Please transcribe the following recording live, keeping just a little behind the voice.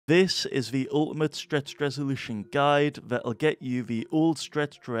This is the ultimate stretched resolution guide that'll get you the old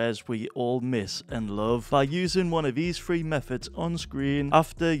stretched res we all miss and love. By using one of these three methods on screen,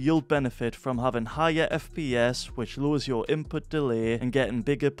 after you'll benefit from having higher FPS, which lowers your input delay, and getting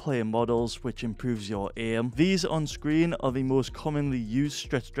bigger player models, which improves your aim. These on screen are the most commonly used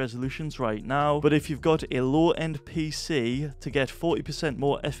stretched resolutions right now, but if you've got a low-end PC, to get 40%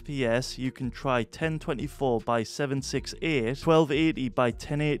 more FPS, you can try 1024 by 768, 1280 by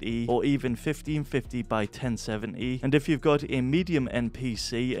 1080, or even 1550 by 1070. And if you've got a medium-end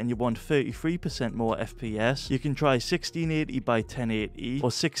PC and you want 33% more FPS, you can try 1680 by 1080 or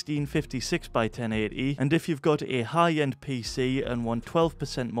 1656 by 1080. And if you've got a high-end PC and want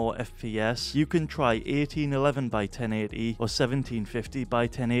 12% more FPS, you can try 1811 by 1080 or 1750 by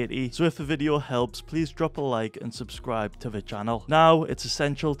 1080. So if the video helps, please drop a like and subscribe to the channel. Now, it's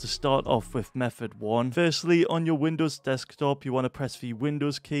essential to start off with method 1. Firstly, on your Windows desktop, you want to press the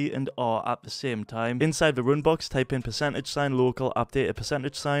Windows key and R at the same time. Inside the run box, type in %, local, update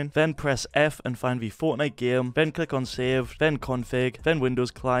 %, then press F and find the Fortnite game, then click on save, then config, then Windows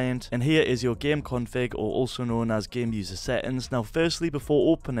client, and here is your game config, or also known as game user settings. Now firstly,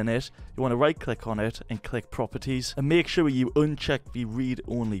 before opening it, you want to right click on it and click properties, and make sure you uncheck the read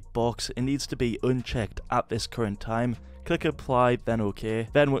only box. It needs to be unchecked at this current time. Click apply, then OK.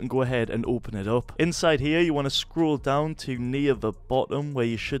 Then we can go ahead and open it up. Inside here, you want to scroll down to near the bottom where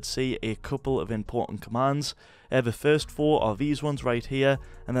you should see a couple of important commands. The first 4 are these ones right here,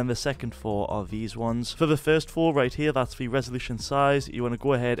 and then the second 4 are these ones. For the first 4 right here, that's the resolution size. You want to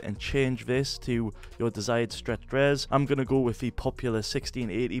go ahead and change this to your desired stretched res. I'm going to go with the popular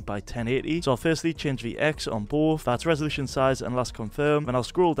 1680 by 1080. So I'll firstly change the X on both. That's resolution size and last confirm. And I'll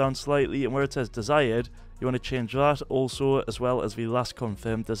scroll down slightly, and where it says desired, you want to change that also, as well as the last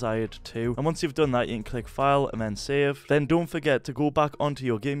confirm desired too. And once you've done that, you can click file and then save. Then don't forget to go back onto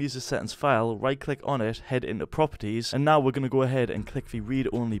your game user settings file, right click on it, head into properties, and now we're going to go ahead and click the read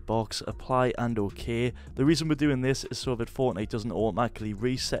only box, apply and OK. The reason we're doing this is so that Fortnite doesn't automatically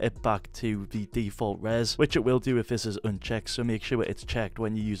reset it back to the default res, which it will do if this is unchecked, so make sure it's checked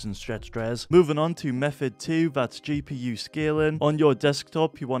when you're using stretched res. Moving on to method 2, that's GPU scaling. On your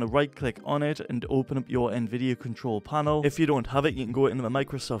desktop, you want to right click on it and open up your NVIDIA control panel. If you don't have it, you can go into the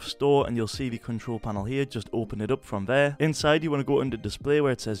Microsoft Store and you'll see the control panel here. Just open it up from there. Inside, you want to go under display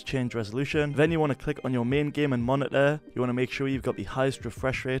where it says change resolution. Then you want to click on your main game and monitor. You want to make sure you've got the highest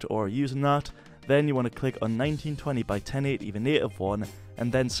refresh rate or are using that. Then you want to click on 1920 by 1080, the native one, and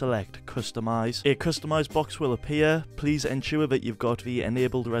then select customize. A customize box will appear. Please ensure that you've got the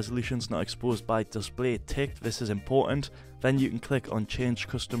enabled resolutions not exposed by display ticked. This is important. Then you can click on change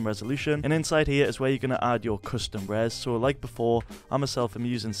custom resolution, and inside here is where you're going to add your custom res. So like before, I myself am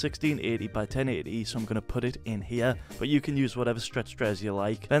using 1680 by 1080, so I'm going to put it in here, but you can use whatever stretched res you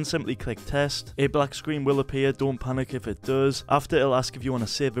like. Then simply click test. A black screen will appear, don't panic if it does. After, it'll ask if you want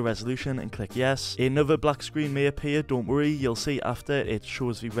to save the resolution and click yes. Another black screen may appear, don't worry, you'll see after it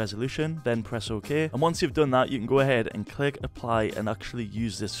shows the resolution, then press OK. And once you've done that, you can go ahead and click apply and actually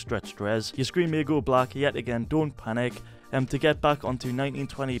use this stretched res. Your screen may go black, yet again, don't panic. To get back onto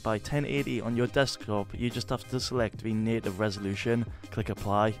 1920 by 1080 on your desktop, you just have to select the native resolution, click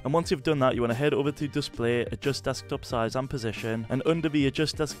apply. And once you've done that, you want to head over to display, adjust desktop size and position, and under the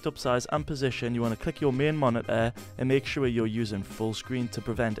adjust desktop size and position, you want to click your main monitor and make sure you're using full screen to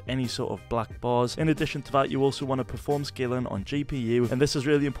prevent any sort of black bars. In addition to that, you also want to perform scaling on GPU, and this is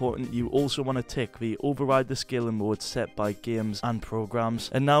really important. You also want to tick the override the scaling mode set by games and programs.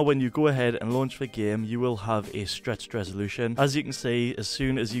 And now when you go ahead and launch the game, you will have a stretched resolution. As you can see, as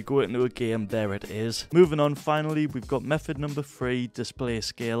soon as you go into a game, there it is. Moving on, finally, we've got method number 3, display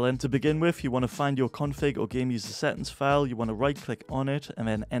scaling. To begin with, you want to find your config or game user settings file. You want to right click on it and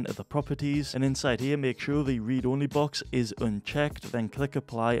then enter the properties. And inside here, make sure the read only box is unchecked, then click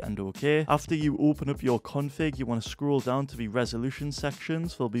apply and OK. After you open up your config, you want to scroll down to the resolution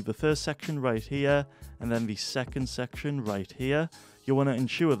sections. There'll be the first section right here and then the second section right here. You want to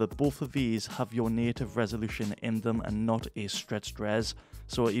ensure that both of these have your native resolution in them and not a stretched res.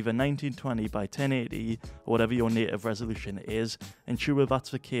 So either 1920 by 1080 or whatever your native resolution is, ensure that's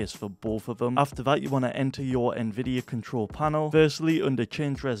the case for both of them. After that, you want to enter your NVIDIA control panel. Firstly, under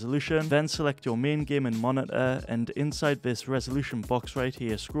change resolution, then select your main game and monitor, and inside this resolution box right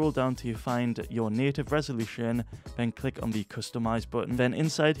here, scroll down till you find your native resolution, then click on the customize button. Then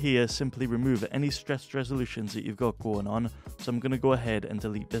inside here, simply remove any stretched resolutions that you've got going on. So I'm going to go go ahead and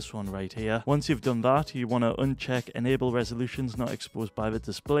delete this one right here. Once you've done that, you want to uncheck enable resolutions not exposed by the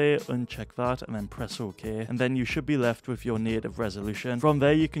display, uncheck that, and then press OK. And then you should be left with your native resolution. From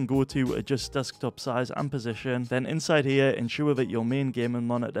there, you can go to adjust desktop size and position. Then inside here, ensure that your main gaming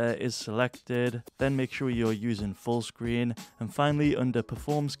monitor is selected. Then make sure you're using full screen. And finally, under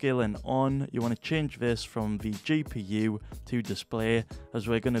perform scaling on, you want to change this from the GPU to display, as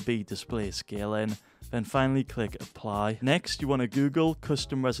we're going to be display scaling. Then finally click apply. Next, you want to Google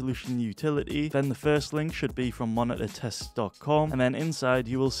custom resolution utility. Then the first link should be from monitortests.com, and then inside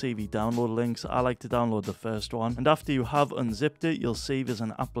you will see the download links. I like to download the first one, and after you have unzipped it, you'll see there's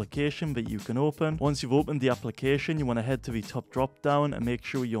an application that you can open. Once you've opened the application, you want to head to the top drop down and make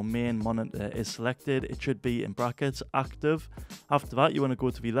sure your main monitor is selected. It should be in brackets active. After that, you want to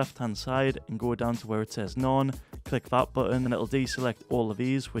go to the left hand side and go down to where it says none. Click that button and it'll deselect all of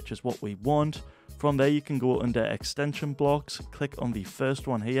these, which is what we want. From there, you can go under extension blocks, click on the first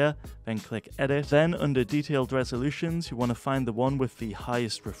one here, then click edit. Then under detailed resolutions, you want to find the one with the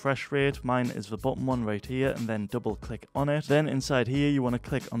highest refresh rate. Mine is the bottom one right here, and then double click on it. Then inside here, you want to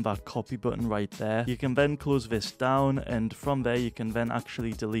click on that copy button right there. You can then close this down, and from there, you can then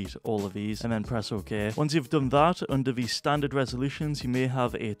actually delete all of these and then press OK. Once you've done that, under the standard resolutions, you may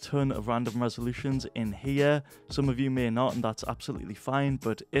have a ton of random resolutions in here. Some of you may not, and that's absolutely fine,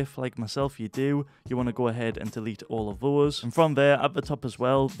 but if, like myself, you do, you want to go ahead and delete all of those. And from there, at the top as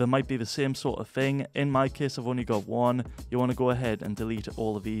well, there might be the same sort of thing. In my case, I've only got one. You want to go ahead and delete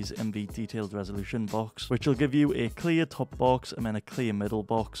all of these in the detailed resolution box, which will give you a clear top box and then a clear middle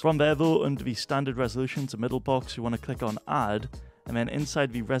box. From there though, under the standard resolutions, the middle box, you want to click on add, and then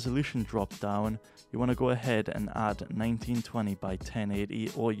inside the resolution drop down, you want to go ahead and add 1920 by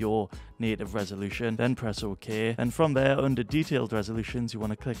 1080 or your native resolution, then press OK. And from there, under detailed resolutions, you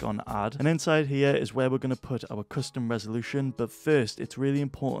want to click on add. And inside here is where we're going to put our custom resolution. But first, it's really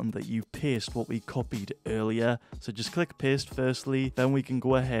important that you paste what we copied earlier. So just click paste firstly, then we can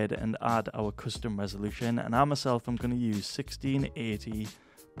go ahead and add our custom resolution. And I myself, I'm going to use 1680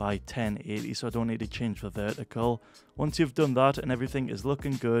 by 1080, so I don't need to change the vertical. Once you've done that and everything is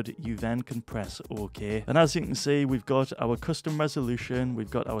looking good, you then can press OK. And as you can see, we've got our custom resolution, we've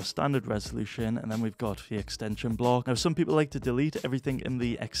got our standard resolution, and then we've got the extension block. Now, some people like to delete everything in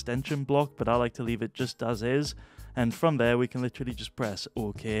the extension block, but I like to leave it just as is. And from there, we can literally just press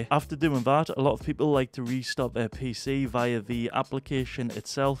OK. After doing that, a lot of people like to restart their PC via the application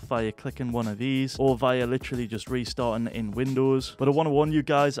itself, via clicking one of these, or via literally just restarting in Windows. But I want to warn you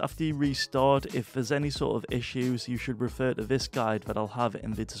guys, after you restart, if there's any sort of issues, you should refer to this guide that I'll have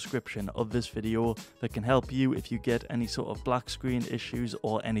in the description of this video that can help you if you get any sort of black screen issues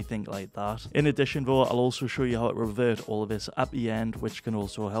or anything like that. In addition though, I'll also show you how to revert all of this at the end, which can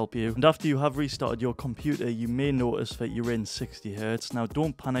also help you. And after you have restarted your computer, you may notice that you're in 60 Hz. Now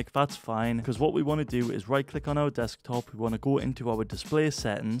don't panic, that's fine, because what we want to do is right click on our desktop, we want to go into our display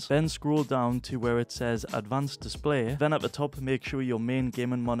settings, then scroll down to where it says advanced display, then at the top make sure your main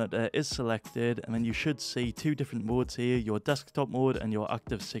gaming monitor is selected, and then you should see two different modes here, your desktop mode and your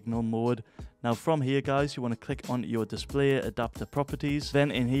active signal mode. Now from here guys, you want to click on your display adapter properties, then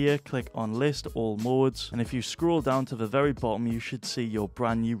in here click on list all modes, and if you scroll down to the very bottom you should see your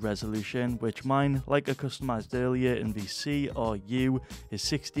brand new resolution, which mine, like I customized earlier in the CRU,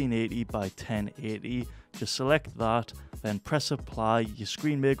 is 1680 by 1080. Just select that, then press apply. Your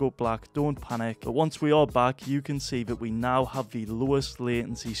screen may go black, don't panic. But once we are back, you can see that we now have the lowest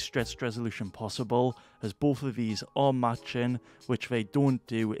latency stretched resolution possible, as both of these are matching, which they don't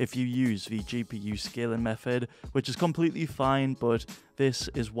do if you use the GPU scaling method, which is completely fine, but this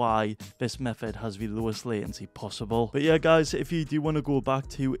is why this method has the lowest latency possible. But yeah guys, if you do want to go back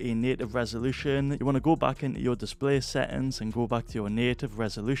to a native resolution, you want to go back into your display settings and go back to your native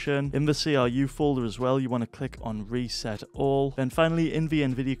resolution. In the CRU folder as well, you want to click on reset all. Then finally in the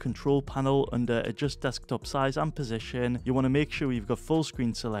NVIDIA control panel, under adjust desktop size and position, you want to make sure you've got full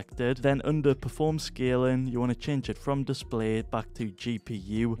screen selected. Then under perform scaling, you want to change it from display back to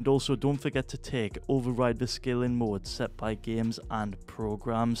GPU. And also don't forget to take override the scaling mode set by games and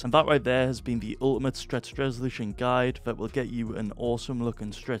programs. And that right there has been the ultimate stretched resolution guide that will get you an awesome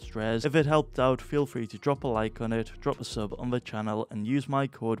looking stretched res. If it helped out, feel free to drop a like on it, drop a sub on the channel, and use my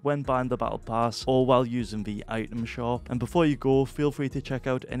code when buying the battle pass or while using the item shop. And before you go, feel free to check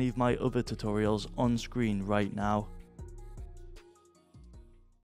out any of my other tutorials on screen right now.